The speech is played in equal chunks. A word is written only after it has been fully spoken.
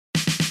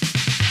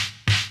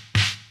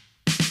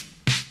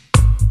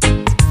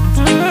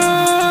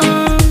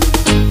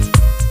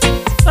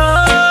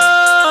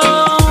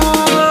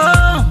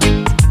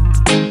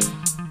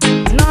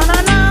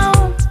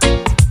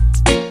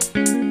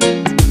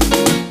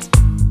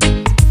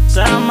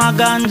a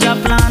ganja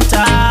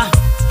planter.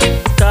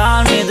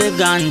 Call me the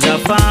ganja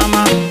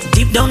farmer.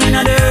 Deep down in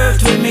the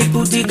earth where me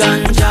put the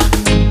ganja.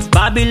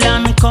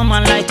 Babylon come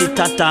and light it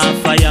at a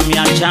fire, me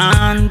a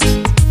chant.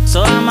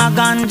 So I'm a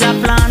ganja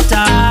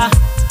planter.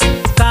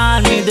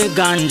 Call me the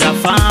ganja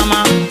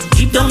farmer.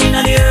 Deep down in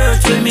the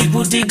earth where me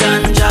put the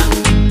ganja.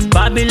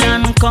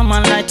 Babylon come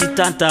and light it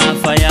at a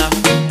fire.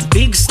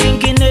 Big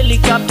stinking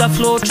helicopter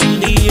flow through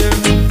the air.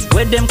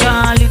 Where them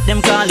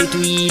call it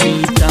weed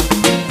eater.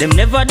 Them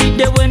never did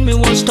that when me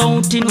was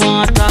out in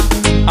water,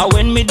 or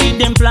when me did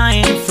them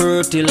flying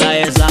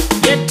fertilizer.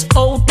 Get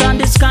out of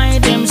the sky,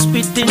 them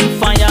spitting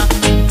fire.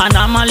 And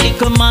I'm a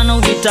little man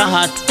with a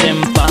hot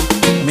temper.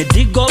 Me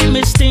dig up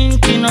me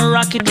stinking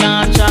rocket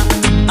launcher.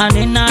 And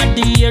in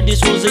the air,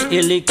 this was a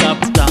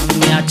helicopter.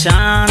 Me a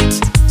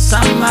chant,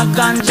 some a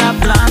ganja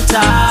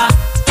planter.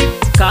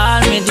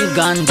 Call me the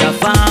ganja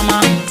farmer.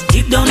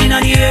 Deep down in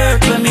the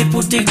earth where me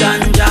put the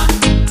ganja.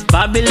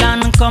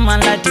 Babylon come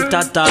and light it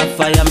at a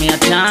fire, me a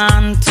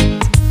chant.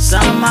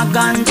 Some a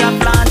ganja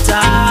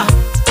planter.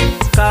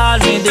 Call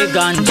me the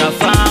ganja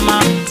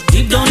farmer.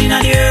 Deep down in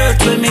the earth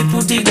where me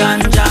put the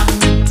ganja.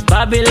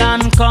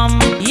 Babylon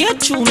come, yeah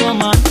true no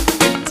man.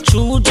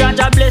 True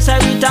Jaja bless I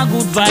with a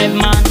good vibe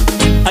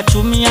man. I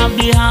true me have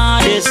the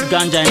hardest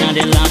ganja in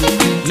the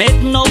land.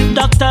 Make no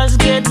doctors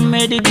get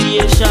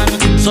medication,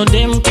 so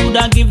them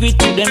coulda give it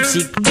to them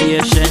sick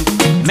patient.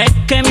 Make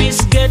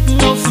chemists get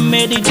enough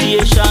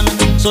meditation,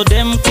 so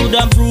them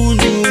coulda brew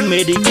new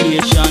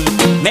medication.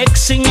 Make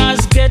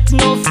singers get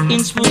enough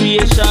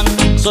inspiration,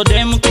 so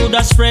them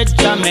coulda spread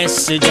your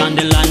message on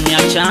the land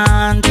ya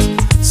chant.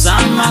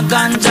 Some a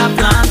ganja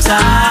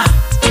planter.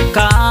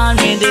 Call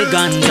me the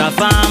ganja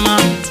farmer.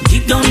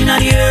 Deep down in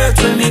the earth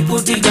where me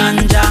put the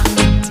ganja.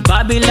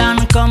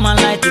 Babylon come and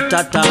light it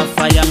at a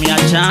fire, me a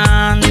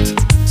chant.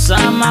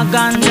 Some a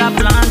ganja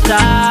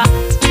planter.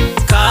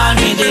 Call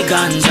me the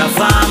ganja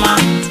farmer.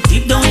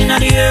 Deep down in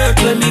the earth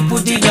where me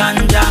put the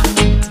ganja.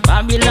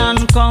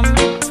 Babylon come,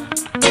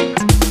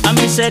 and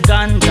me say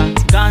ganja,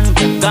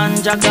 ganja,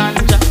 ganja,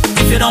 ganja.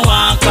 If you don't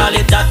want call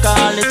it that,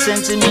 call it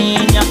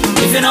sensimania.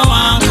 If you don't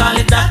want call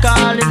it that,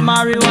 call it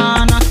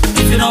marijuana.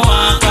 If you don't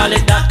want call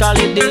it that, call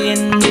it the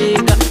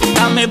indica.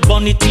 Now me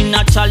burn it in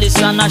a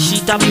chalice and a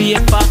sheet of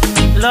paper.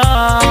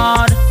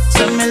 Lord,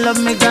 say me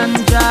love me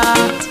ganja.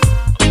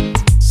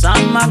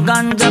 Some a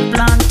ganja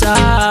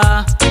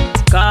planter.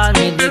 Call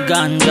me the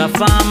ganja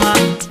farmer.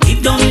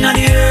 Deep down in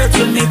the earth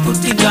when me put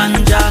the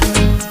ganja.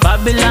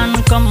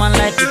 Babylon come and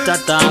light it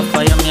at a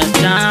fire, me a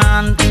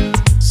chant.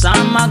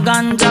 Some a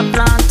ganja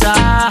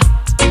planter.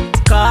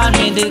 Call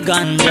me the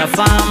ganja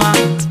farmer.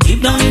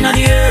 Deep down in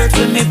the earth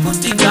when me put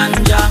the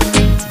ganja.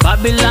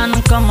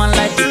 Babylon come and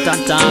light it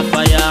at a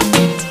fire.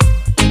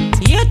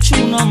 Yeah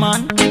true no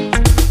man.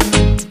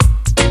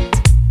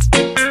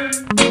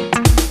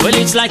 Well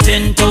it's like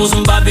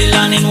 10,000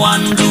 Babylon in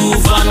one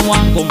groove and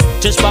one come.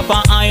 Just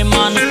Papa I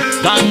man,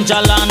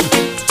 ganja land.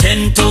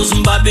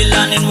 10,000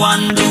 Babylon in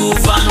one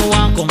groove and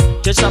one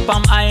come. Just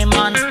Papa I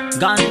man,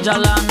 ganja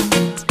land.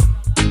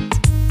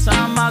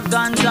 Some a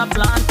ganja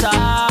planter.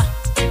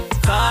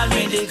 Call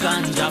me the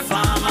ganja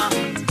farmer.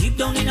 Deep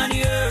down in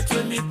the earth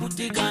when me put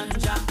the